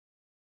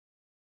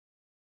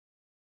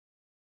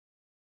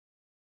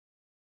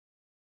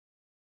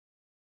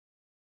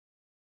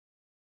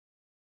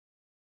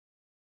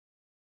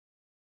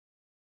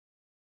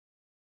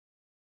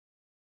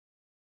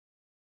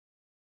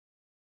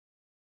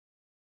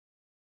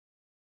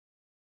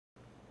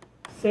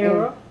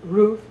Sarah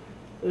Ruth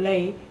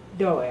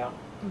Leigh-Doyle.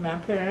 My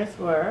parents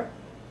were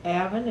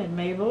Alvin and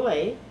Mabel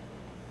Leigh,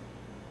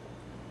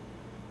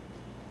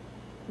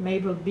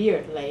 Mabel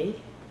Beard Leigh,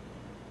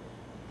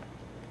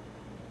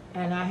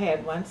 and I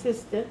had one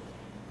sister,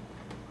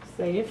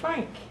 Sadie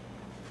Frank.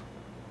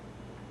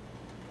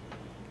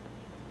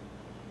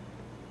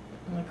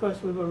 And of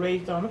course we were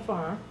raised on a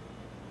farm.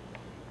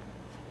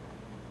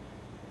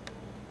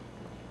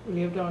 We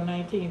lived on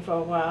 19 for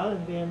a while,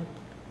 and then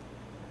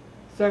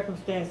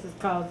circumstances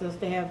caused us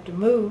to have to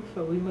move,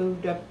 so we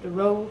moved up the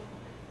road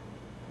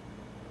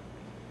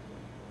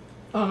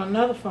on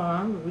another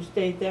farm. We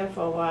stayed there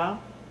for a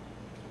while.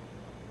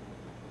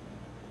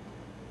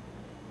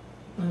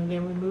 And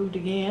then we moved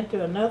again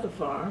to another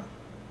farm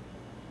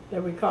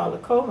that we called the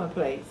Coleman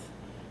Place.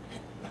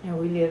 And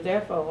we lived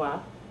there for a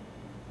while.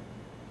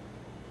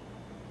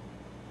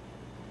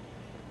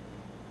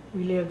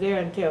 We lived there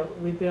until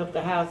we built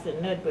the house in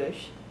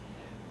Nutbush.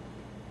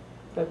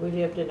 But we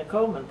lived in the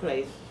Coleman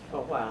Place for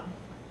a while.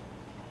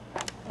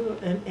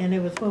 And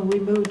it was when we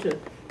moved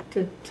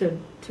to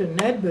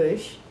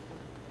Nutbush,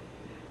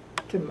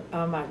 to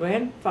my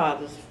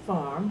grandfather's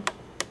farm.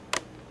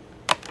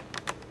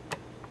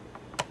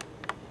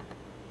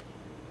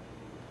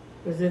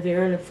 It was in the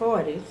early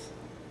 40s.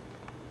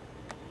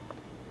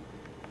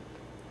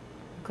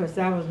 Because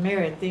I was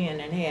married then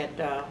and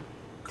had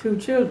 2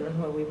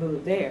 children when we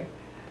moved there.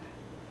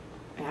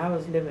 And I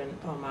was living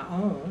on my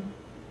own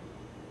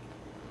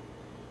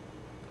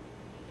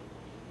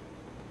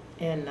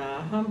in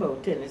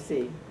Humboldt,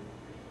 Tennessee.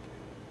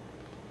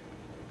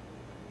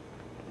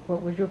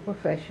 What was your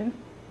profession?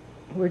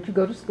 Where'd you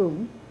go to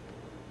school?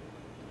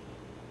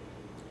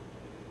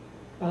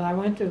 Well, I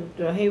went to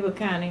the Haywood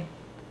County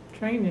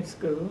Training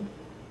School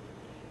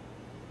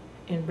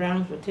in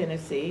Brownsville,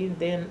 Tennessee.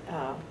 Then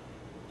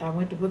I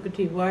went to Booker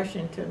T.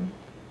 Washington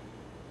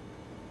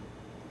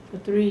for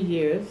 3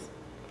 years,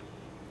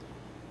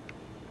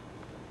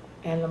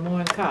 and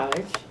Lemoyne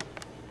College,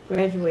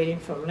 graduating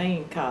from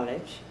Lane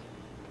College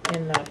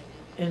in the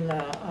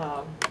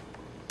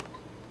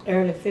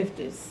early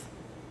 50s.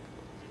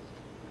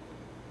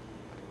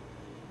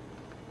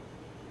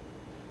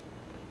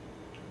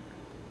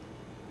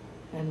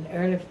 And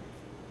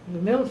the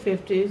middle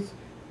 50s,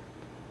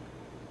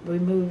 we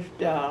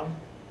moved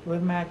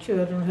with my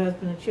children,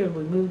 husband and children,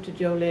 we moved to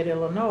Joliet,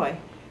 Illinois.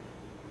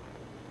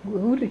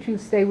 Well, who did you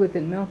stay with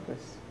in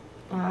Memphis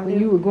when You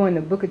you were going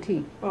to Booker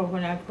T? Oh,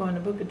 when I was going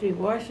to Booker T.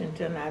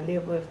 Washington, I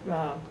lived with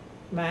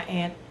my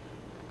aunt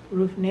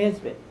Ruth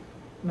Nesbitt,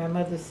 my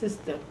mother's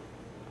sister.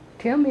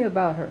 Tell me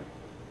about her.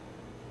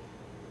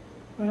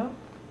 Well,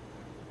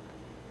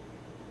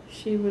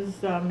 she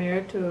was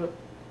married to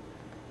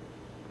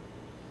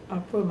a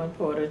Pullman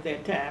porter at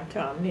that time,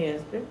 Tom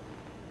Nesbitt,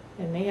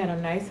 and they had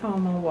a nice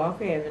home on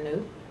Walker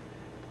Avenue.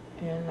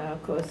 And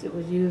of course, it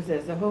was used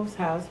as a host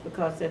house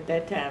because at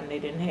that time they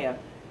didn't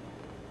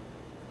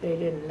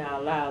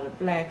allow the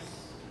blacks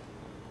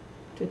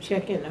to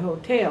check in the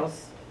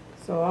hotels.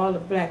 So all the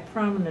black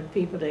prominent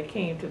people that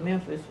came to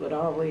Memphis would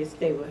always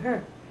stay with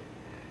her.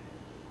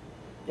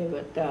 They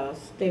would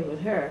stay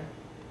with her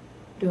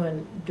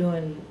during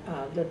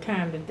the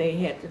time that they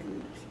had to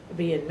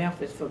be in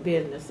Memphis for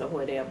business or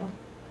whatever.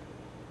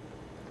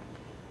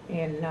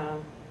 And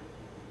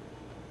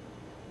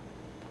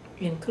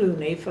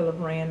including a.phillip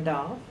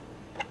Randolph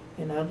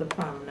and other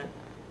prominent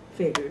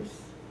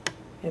figures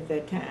at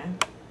that time.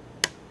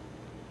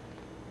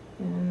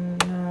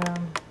 And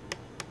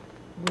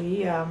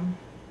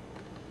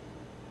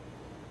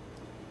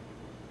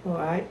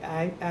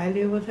I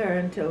lived with her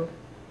until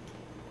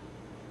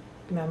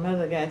my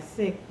mother got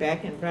sick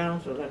back in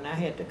Brownsville, and I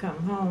had to come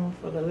home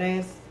for the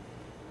last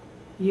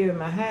year of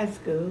my high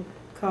school,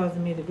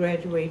 causing me to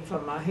graduate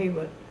from my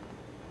Haywood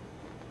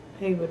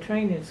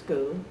Training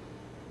School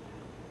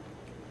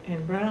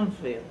in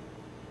Brownsville.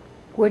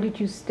 Where did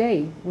you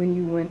stay when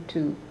you went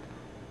to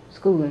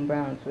school in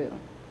Brownsville?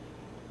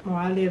 Oh,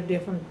 I lived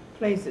different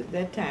places.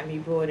 That time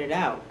you boarded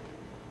out.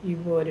 You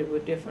boarded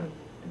with different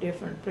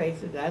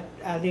places.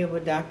 I lived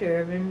with Dr.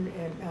 Irvin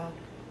and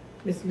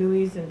Miss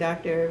Louise and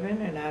Dr.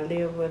 Irvin, and I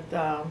lived with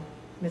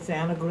Miss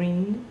Anna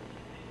Green,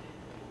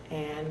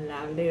 and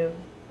I lived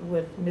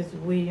with Miss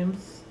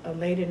Williams, a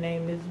lady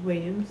named Miss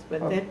Williams.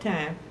 But at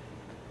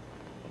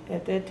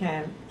that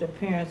time, the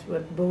parents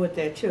would board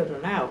their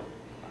children out.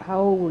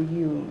 How old were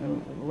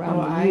you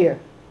around the year?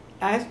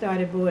 I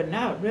started boarding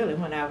out really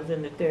when I was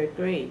in the 3rd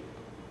grade.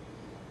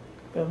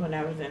 But when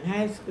I was in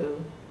high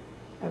school,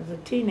 I was a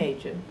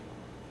teenager,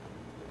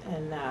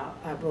 and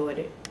I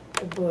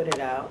boarded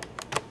out.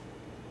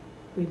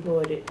 We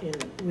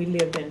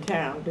lived in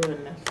town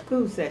during the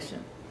school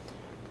session.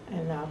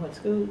 And when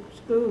school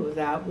was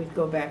out, we'd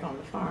go back on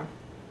the farm.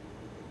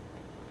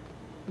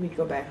 We'd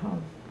go back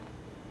home.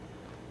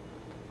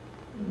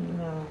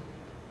 No.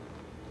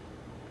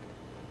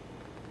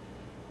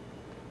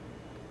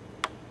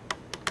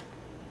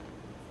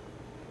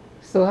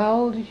 So how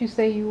old did you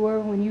say you were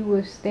when you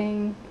were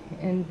staying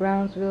in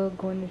Brownsville,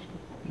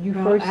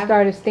 first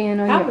started staying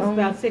on your own? I was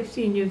about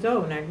 16 years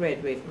old when I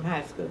graduated from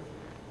high school.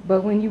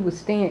 But when you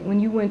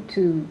went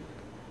to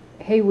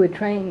Haywood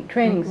training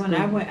school. When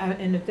I went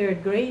in the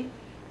third grade,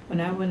 when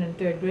I went in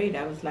third grade,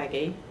 I was like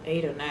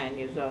eight or 9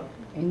 years old.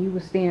 And you were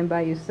staying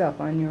by yourself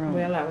on your own?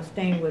 Well, I was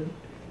staying with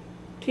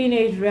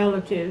teenage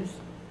relatives.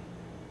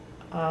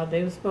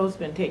 They were supposed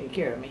to have been taking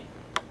care of me.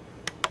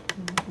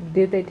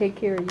 Did they take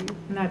care of you?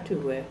 Not too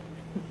well.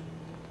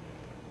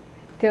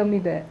 Tell me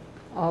that,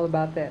 all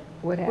about that.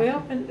 What happened?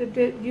 Well,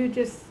 and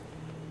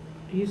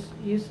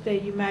you stay.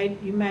 You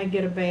might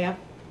get a bath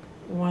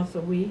once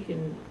a week,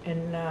 and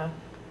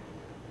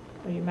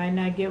or you might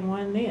not get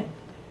one then.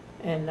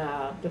 And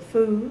the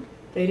food,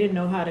 they didn't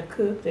know how to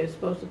cook. They were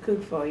supposed to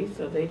cook for you,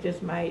 so they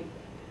just might.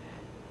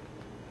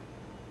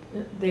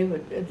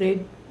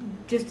 They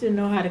just didn't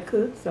know how to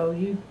cook, so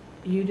you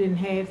didn't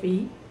have to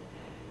eat,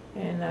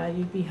 and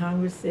you'd be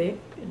hungry, sick,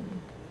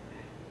 and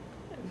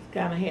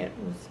it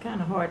was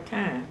kind of hard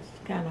times.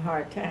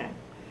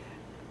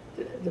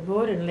 The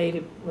boarding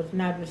lady was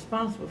not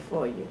responsible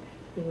for you.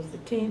 It was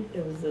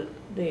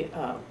the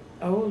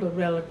older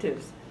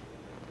relatives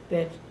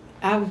that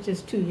I was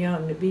just too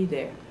young to be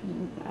there.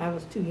 I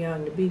was too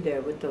young to be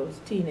there with those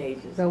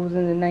teenagers. So it was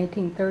in the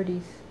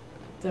 1930s?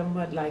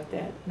 Somewhat like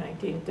that,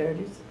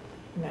 1930s,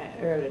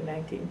 early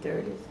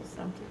 1930s or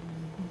something.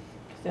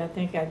 So I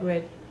think I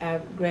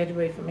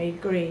graduated from 8th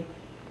grade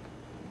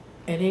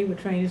at Haywood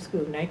Training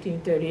School,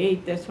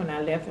 1938. That's when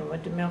I left and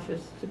went to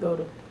Memphis to go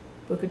to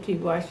Booker T.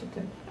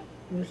 Washington,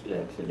 to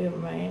live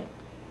with my Aunt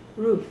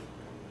Ruth.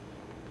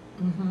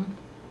 Mm-hmm.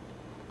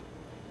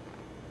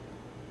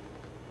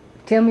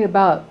 Tell me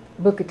about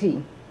Booker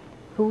T.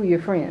 Who were your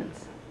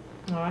friends?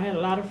 Oh, I had a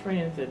lot of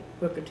friends at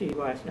Booker T.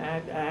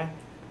 Washington.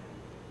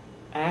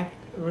 I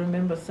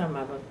remember some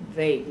of them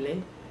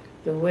vaguely.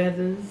 The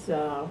Weathers.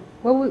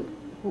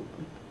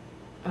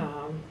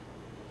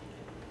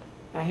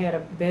 I had a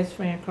best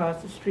friend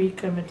across the street,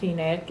 Clementine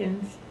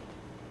Atkins.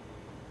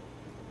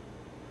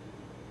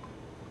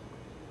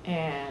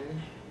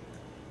 And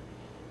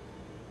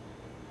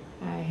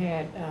I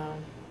had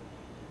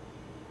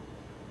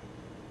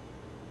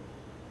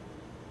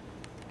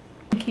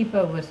didn't keep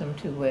up with them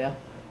too well.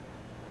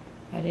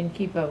 I didn't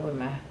keep up with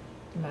my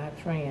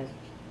friends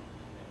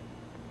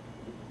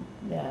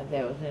that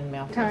was in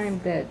Memphis.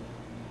 Time that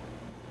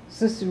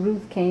Sister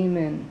Ruth came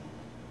and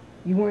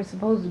you weren't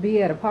supposed to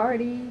be at a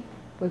party.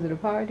 Was it a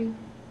party?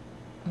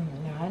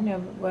 No, I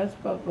never was,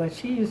 but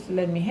she used to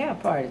let me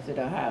have parties at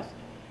her house.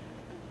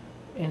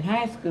 In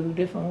high school,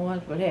 different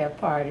ones would have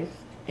parties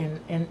in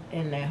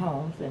their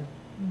homes,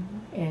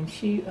 and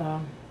she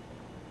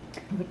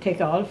would take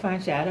all the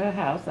furniture out of her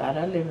house, out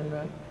of her living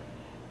room,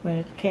 when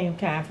it came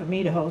time for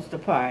me to host a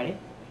party,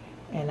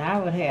 and I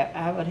would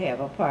have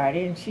a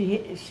party, and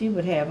she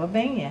would have a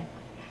band.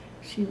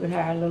 She would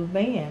hire a little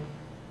band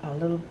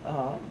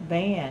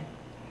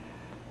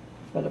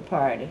for the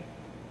party,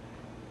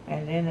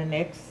 and then the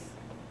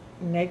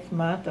next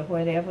month or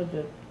whatever,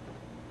 the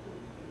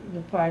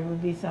party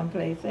would be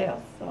someplace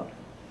else. So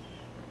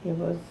it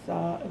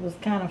was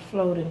kind of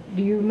floating.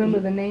 Do you remember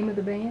the name of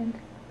the band?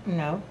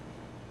 No.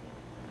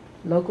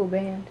 Local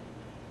band?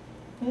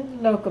 It was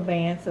a local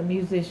band, some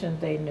musicians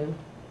they knew.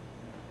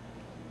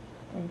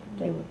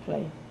 They would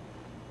play.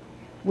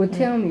 Well,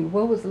 tell me,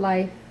 what was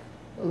life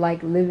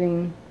like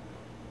living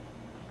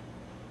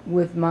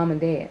with Mom and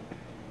Dad?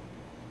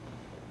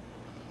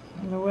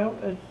 Well,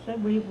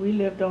 we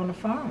lived on a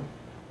farm.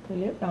 We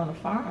lived on a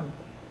farm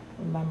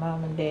with my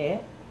mom and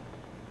dad,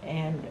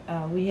 and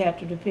we had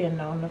to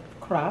depend on the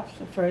crops,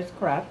 the first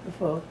crop,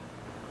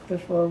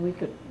 before we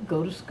could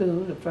go to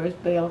school. The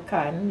first bale of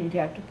cotton, you'd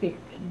have to pick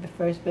the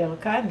first bale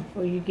of cotton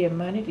before you get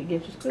money to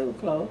get your school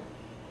clothes.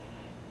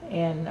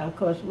 And of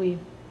course, we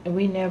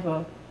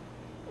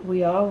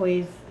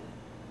always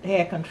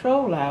had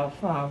control of our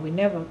farm. We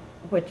never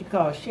what you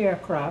call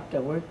sharecropped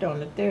or worked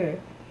on the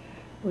third.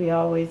 We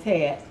always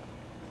had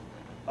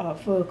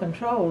full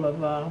control of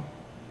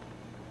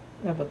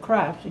the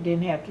crops. We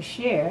didn't have to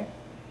share.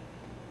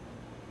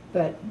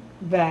 But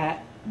by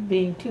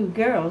being two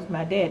girls,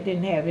 my dad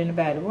didn't have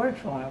anybody to work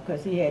for him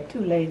because he had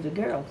two lazy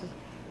girls.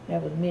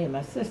 That was me and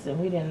my sister.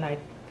 We didn't like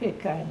to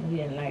pick cotton. We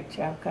didn't like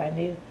chop cotton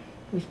either.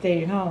 We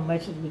stayed at home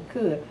much as we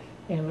could.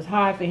 And it was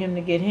hard for him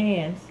to get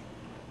hands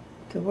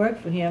to work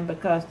for him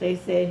because they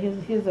said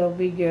his old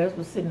big girls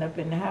were sitting up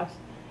in the house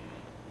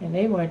and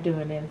they weren't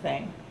doing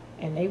anything.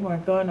 And they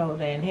weren't going over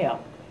there and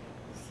help.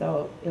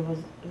 So it was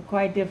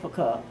quite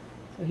difficult.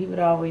 So he would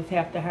always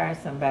have to hire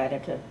somebody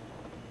to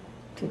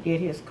get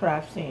his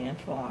crops in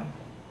for him.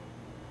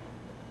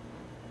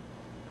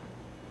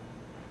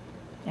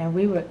 And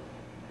we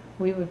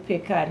would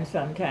pick cotton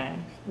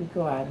sometimes. We'd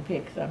go out and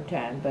pick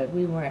sometimes, but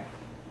we weren't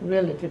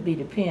really to be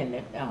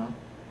dependent on.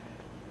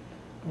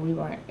 We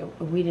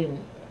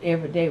didn't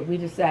every day. We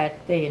decided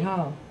to stay at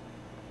home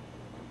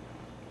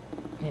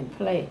and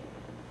play.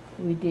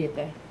 We did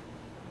that.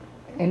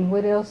 And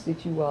what else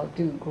did you all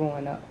do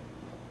growing up?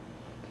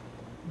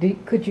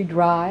 Could you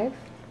drive?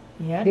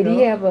 Yeah, Did drove.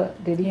 he have a?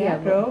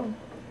 Drove.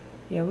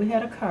 Yeah, we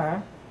had a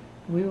car.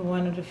 We were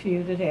one of the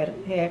few that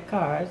had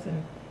cars,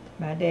 and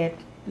my dad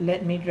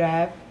let me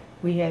drive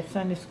we had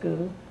Sunday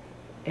school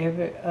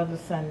every other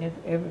Sunday,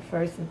 every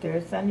first and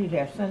third Sunday. You'd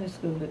have Sunday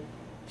school at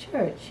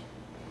church,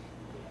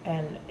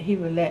 and he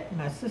would let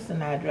my sister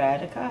and I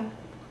drive the car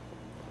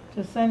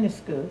to Sunday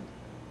school,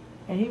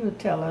 and he would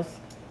tell us,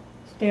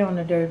 stay on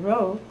the dirt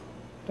road,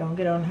 don't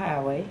get on the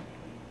highway.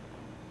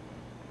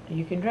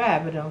 You can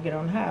drive, but don't get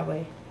on the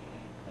highway.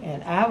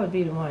 And I would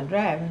be the one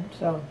driving,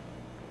 so of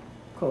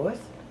course,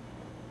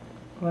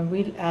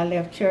 when I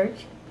left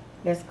church,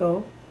 let's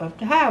go up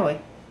the highway.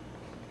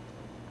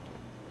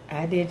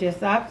 I did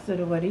just the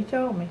opposite of what he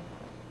told me.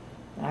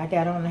 I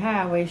got on the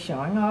highway,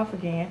 showing off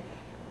again,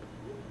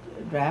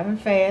 driving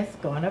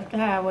fast, going up the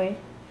highway,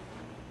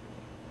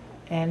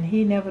 and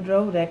he never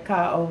drove that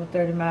car over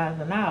 30 miles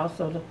an hour,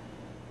 so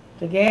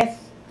the gas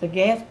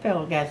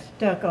pedal got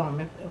stuck on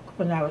me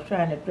when I was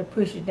trying to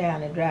push it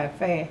down and drive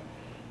fast,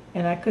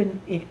 and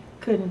it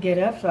couldn't get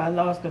up, so I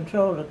lost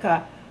control of the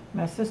car.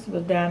 My sister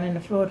was down in the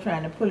floor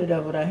trying to pull it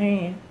up with her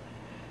hand,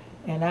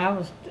 and I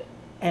was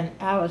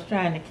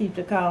trying to keep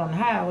the car on the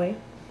highway,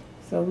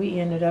 so we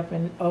ended up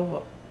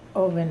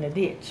over in the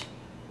ditch,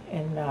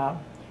 and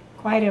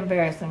quite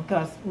embarrassing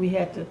because we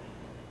had to,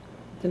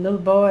 the little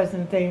boys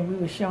and things we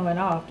were showing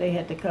off, they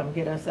had to come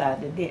get us out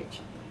of the ditch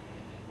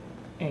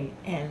and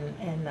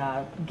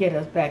get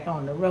us back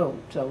on the road.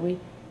 So we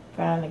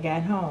finally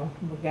got home.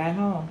 We got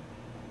home.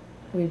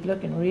 We was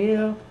looking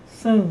real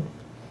soon.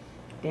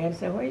 Dad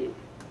said,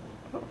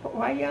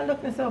 why y'all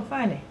looking so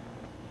funny?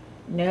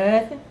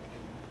 Nothing.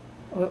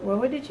 Well,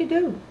 what did you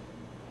do?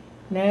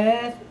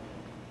 Nothing.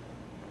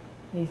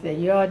 He said,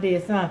 you all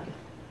did something.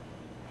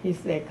 He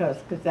said, cause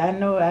I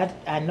know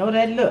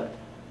that look.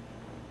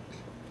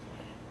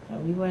 So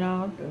we went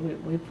on,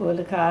 we pulled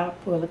the car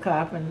up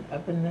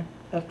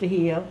the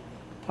hill,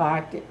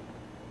 parked it,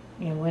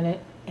 and went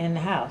in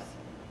the house.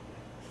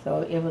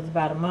 So it was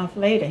about a month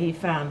later he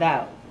found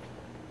out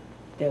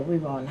that we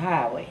were on the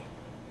highway.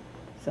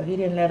 So he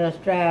didn't let us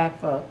drive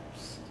for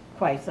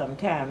quite some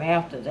time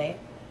after that.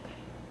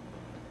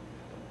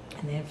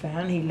 And then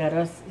finally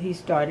he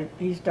started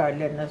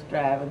letting us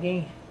drive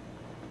again.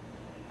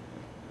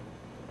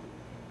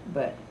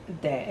 But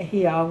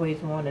he always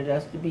wanted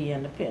us to be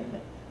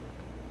independent.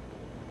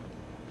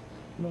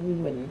 But we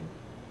wouldn't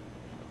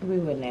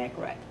act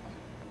right.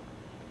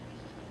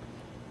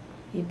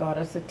 He bought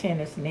us a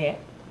tennis net,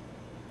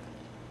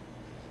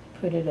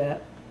 put it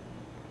up.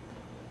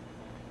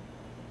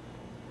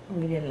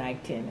 We didn't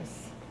like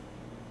tennis.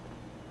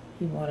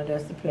 He wanted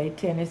us to play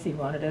tennis. He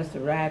wanted us to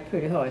ride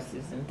pretty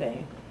horses and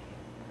things.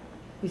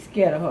 We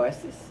scared of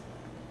horses,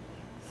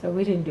 so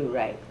we didn't do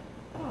right.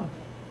 Oh.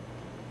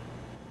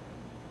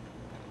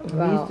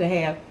 Wow. We used to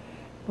have,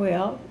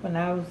 well, when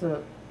I was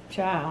a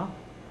child,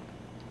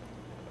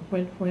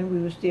 when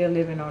we were still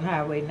living on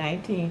Highway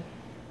 19,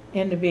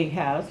 in the big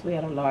house, we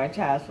had a large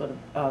house with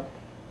a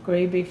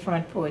great big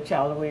front porch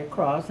all the way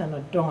across and a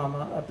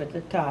dormer up at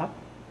the top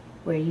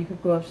where you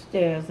could go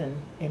upstairs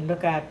and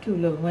look out two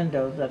little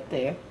windows up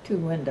there, two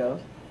windows.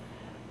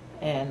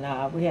 And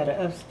we had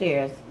an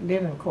upstairs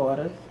living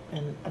quarters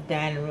and a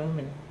dining room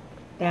and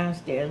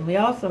downstairs. And we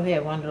also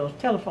had one of those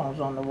telephones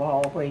on the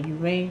wall where you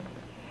ring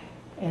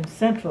and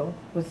Central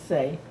would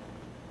say,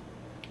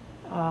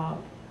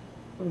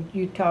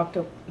 you talk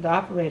to the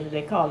operator,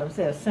 they called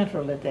themselves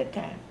Central at that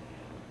time.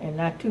 And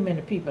not too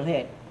many people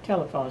had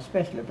telephones,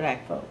 especially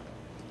black folk.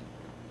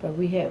 But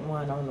we had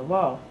one on the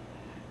wall.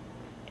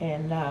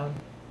 And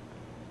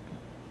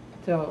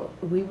so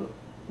they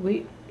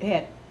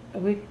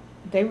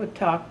would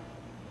talk.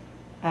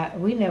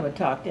 We never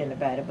talked to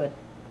anybody, but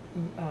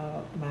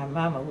my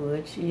mama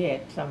would. She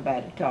had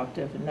somebody to talk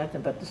to for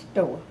nothing but the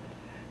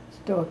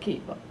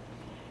storekeeper.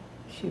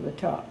 She would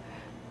talk.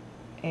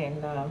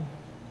 And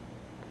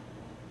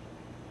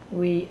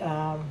we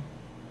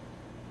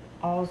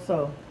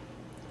also,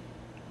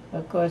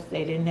 of course,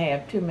 they didn't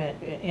have too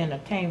much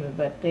entertainment,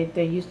 but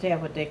they used to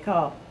have what they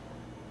call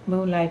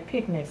moonlight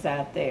picnics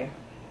out there.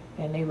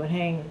 And they would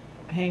hang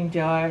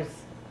jars,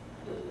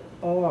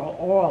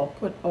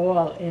 put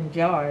oil in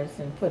jars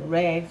and put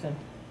rags, and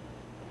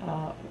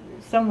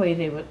some way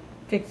they would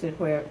fix it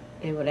where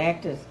they would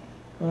act as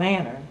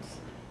lanterns,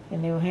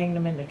 and they would hang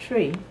them in the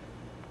tree,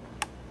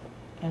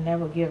 and that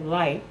would give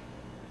light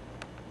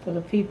for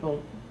the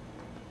people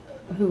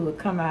who would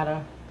come out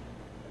of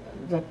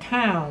the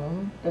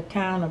town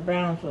of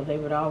Brownsville. They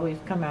would always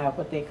come out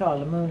what they call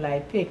the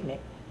moonlight picnic,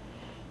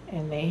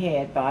 and they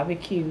had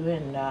barbecue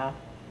and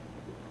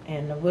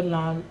the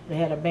Woodlawn. They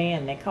had a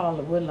band they called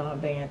the Woodlawn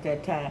Band at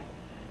that time,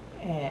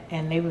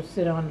 and they would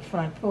sit on the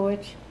front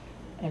porch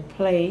and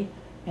play,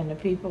 and the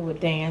people would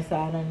dance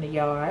out in the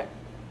yard,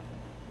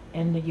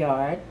 and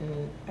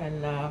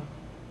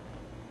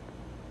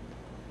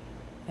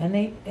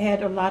they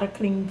had a lot of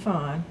clean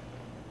fun.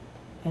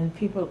 And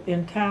people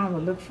in town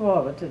would look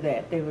forward to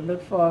that. They would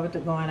look forward to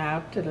going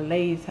out to the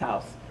Leigh's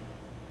house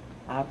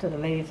for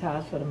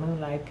the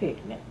moonlight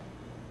picnic.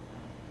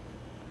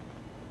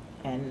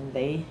 And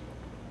they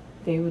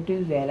would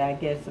do that, I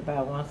guess,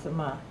 about once a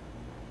month.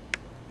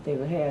 They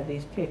would have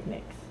these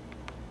picnics.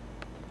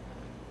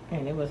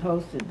 and it was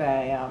hosted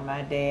by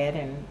my dad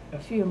and a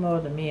few more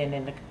of the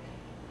men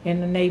in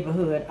the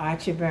neighborhood: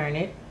 Archie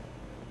Burnett,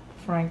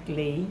 Frank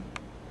Lee,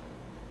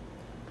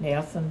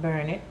 Nelson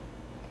Burnett,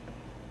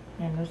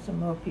 and there's some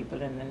more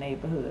people in the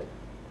neighborhood.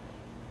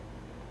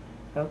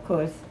 Of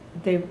course,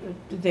 they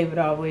would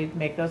always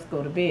make us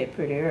go to bed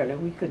pretty early.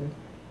 We couldn't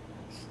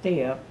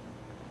stay up.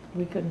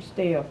 We couldn't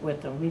stay up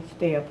with them. We'd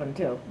stay up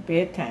until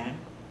bedtime.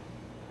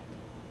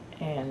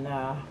 And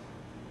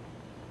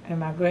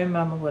my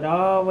grandmama would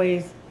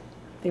always,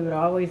 they would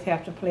always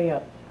have to play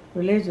a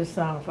religious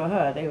song for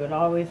her. They would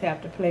always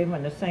have to play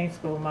when the saints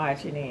go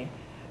marching in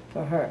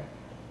for her.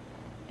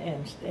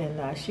 And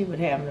she would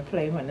have them to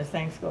play when the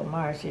saints go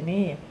marching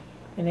in.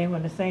 And then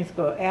when the saints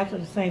go, after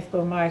the saints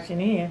go marching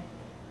in,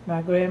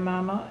 my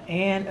grandmama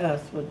and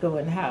us would go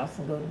in the house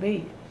and go to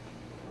bed.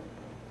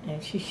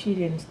 And she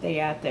didn't stay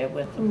out there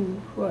with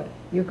them. What?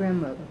 Your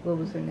grandmother, what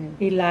was her name?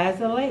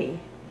 Eliza Leigh.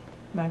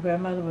 My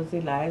grandmother was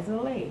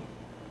Eliza Leigh.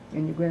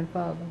 And your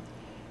grandfather?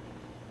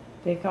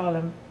 They call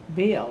him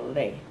Bill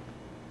Leigh.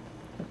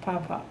 The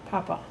Papa.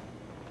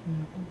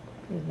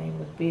 Mm-hmm. His name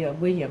was Bill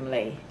William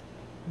Leigh.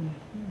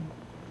 Mm-hmm.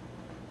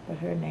 But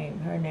her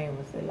name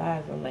was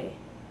Eliza Leigh.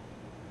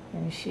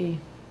 And she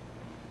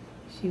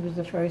was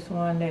the first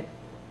one that,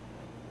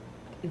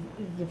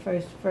 the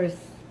first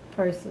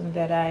person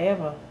that I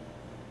ever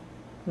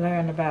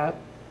learned about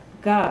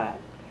God.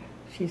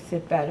 She'd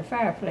sit by the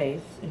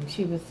fireplace and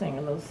she would sing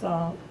a little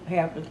song,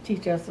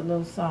 teach us a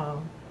little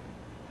song.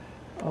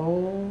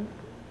 Oh,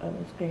 I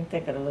just can't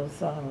think of the little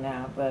song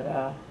now,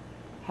 but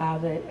how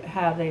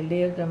they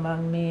lived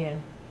among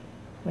men.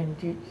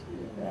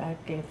 I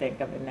can't think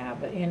of it now,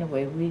 but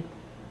anyway, we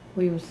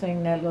would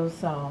sing that little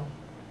song.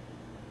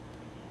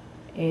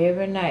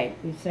 Every night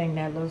we'd sing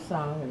that little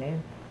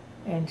song,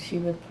 and she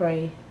would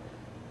pray,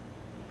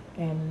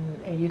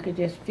 and you could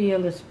just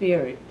feel the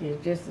spirit.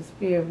 It's just the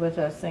spirit with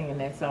us singing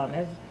that song.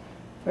 That's the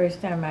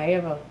first time I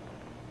ever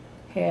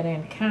had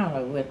an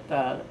encounter with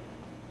God.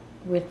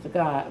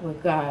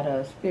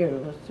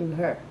 Spirit was through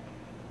her,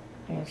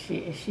 and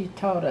she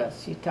taught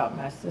us. She taught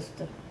my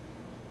sister.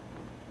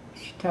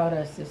 She taught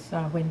us this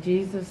song. When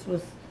Jesus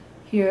was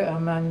here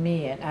among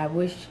men, I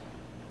wish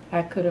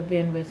I could have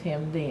been with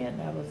him then.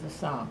 That was the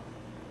song.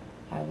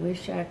 I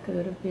wish I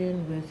could have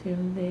been with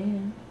him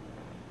then.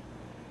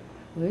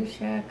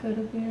 Wish I could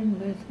have been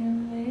with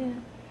him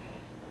then.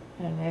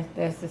 And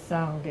that's the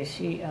song that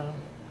she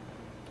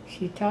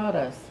taught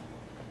us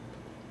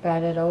by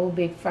that old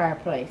big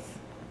fireplace.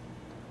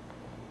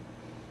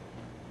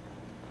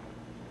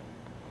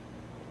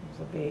 It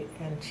was a big,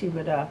 and she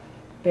would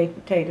bake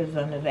potatoes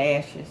under the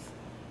ashes,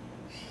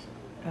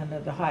 under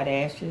the hot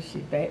ashes.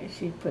 She'd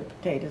put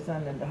potatoes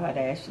under the hot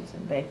ashes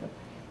and bake them.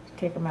 She'd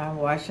take them out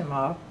and wash them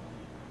off,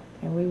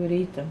 and we would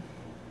eat them.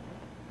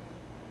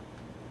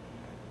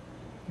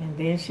 And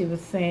then she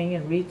would sing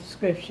and read the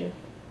scripture.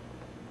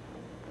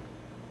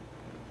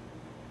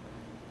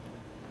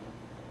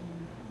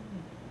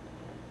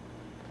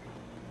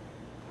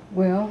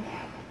 Well,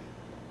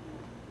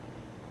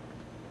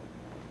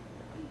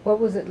 what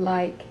was it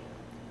like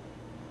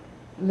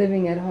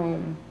living at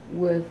home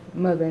with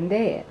Mother and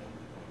Dad?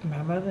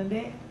 My mother and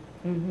dad?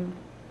 Mm-hmm.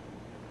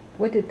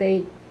 What did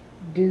they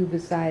do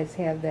besides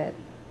have that?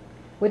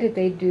 What did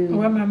they do?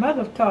 Well, my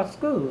mother taught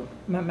school.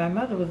 My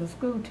mother was a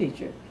school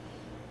teacher.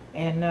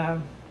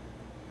 And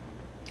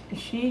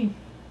she,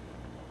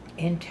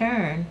 in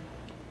turn,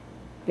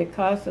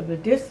 because of the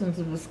distance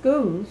of the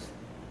schools,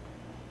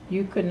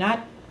 you could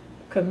not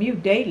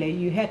commute daily.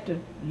 You had to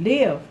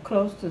live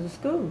close to the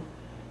school.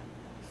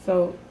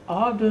 So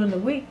all during the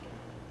week,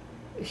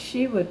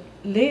 she would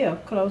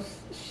live close.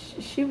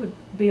 She would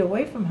be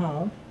away from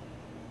home,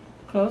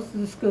 close to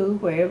the school,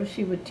 wherever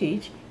she would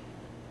teach.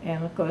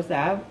 And of course,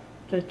 I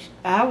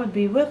would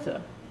be with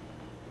her.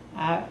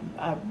 I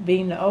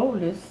being the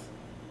oldest,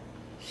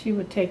 she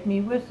would take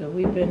me with her.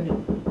 We've been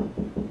to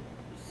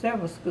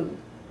several schools,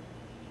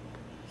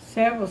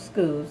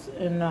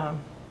 and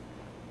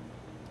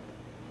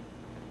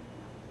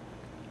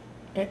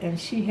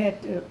she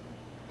had to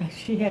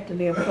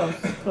live close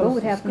to school. What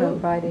would happen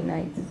on Friday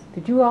nights?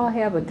 Did you all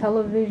have a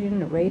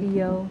television, a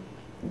radio?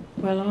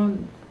 Well,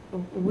 when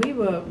we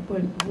moved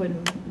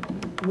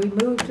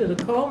to the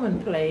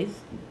Coleman place.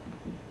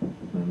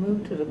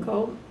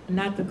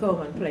 Not the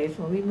Coleman place.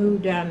 When we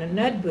moved down to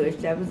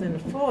Nutbush, that was in the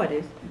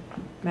 40s.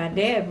 My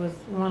dad was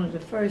one of the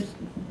first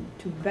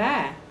to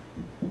buy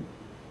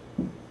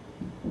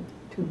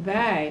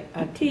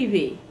a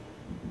TV,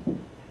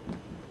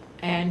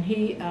 and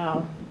he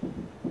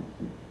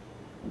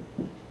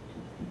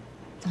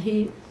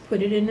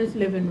put it in his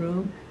living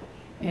room.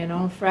 And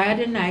on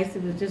Friday nights,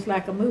 it was just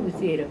like a movie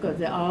theater,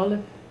 because all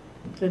the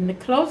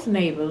close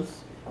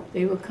neighbors,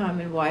 they would come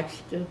and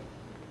watch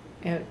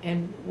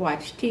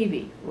watch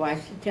TV, watch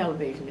the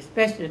television,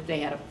 especially if they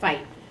had a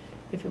fight.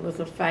 If it was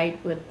a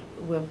fight with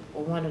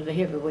one of the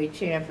heavyweight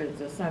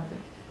champions or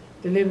something,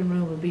 the living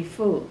room would be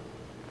full.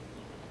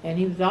 And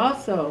he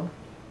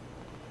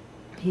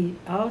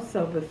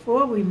also,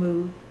 before we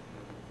moved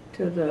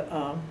to the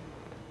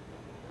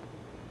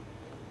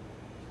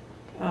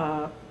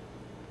to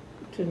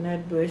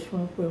Nutbush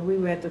when we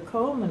were at the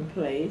Coleman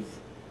place.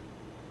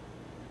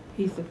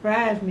 He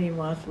surprised me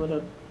once with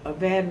a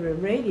battery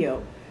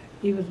radio.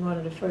 He was one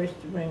of the first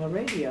to bring a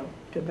radio,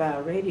 to buy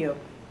a radio.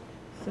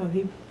 So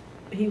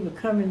he would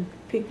come and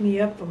pick me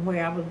up from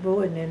where I was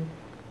boarding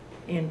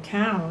in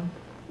town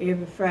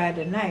every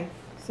Friday night.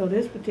 So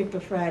this particular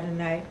Friday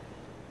night,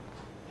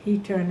 he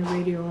turned the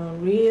radio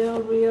on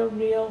real, real,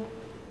 real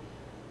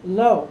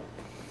low.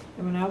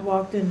 And when I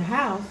walked in the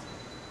house,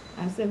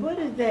 I said, "What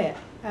is that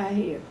I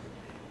hear?"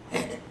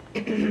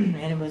 And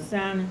it was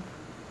sounding.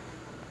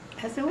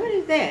 I said, "What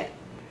is that?"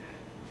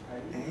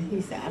 And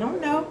he said, "I don't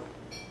know.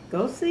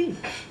 Go see."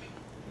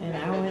 And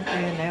I went there,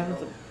 and there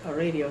was a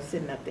radio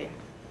sitting up there.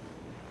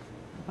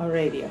 A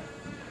radio.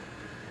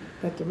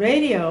 But the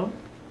radio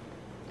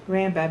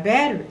ran by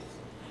batteries,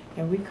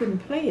 and we couldn't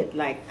play it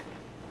like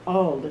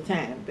all the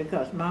time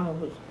because Mama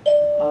was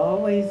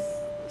always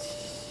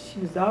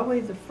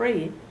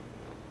afraid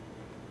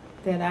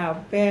that our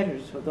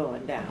batteries were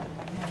going down.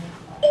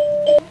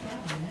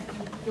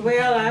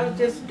 Well, I was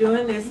just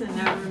doing this, and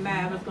I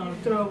was going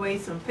to throw away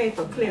some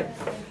paper clips,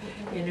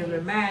 and it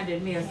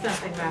reminded me of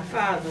something my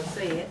father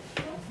said.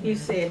 He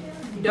said,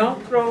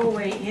 "Don't throw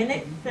away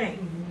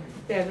anything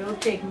that will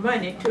take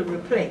money to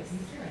replace.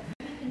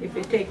 If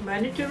it takes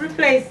money to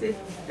replace it,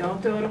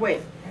 don't throw it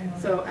away."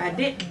 So I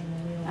didn't.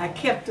 I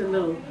kept the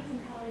little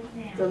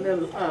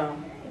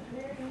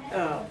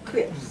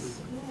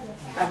clips.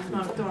 I was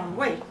going to throw them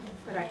away,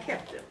 but I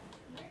kept them.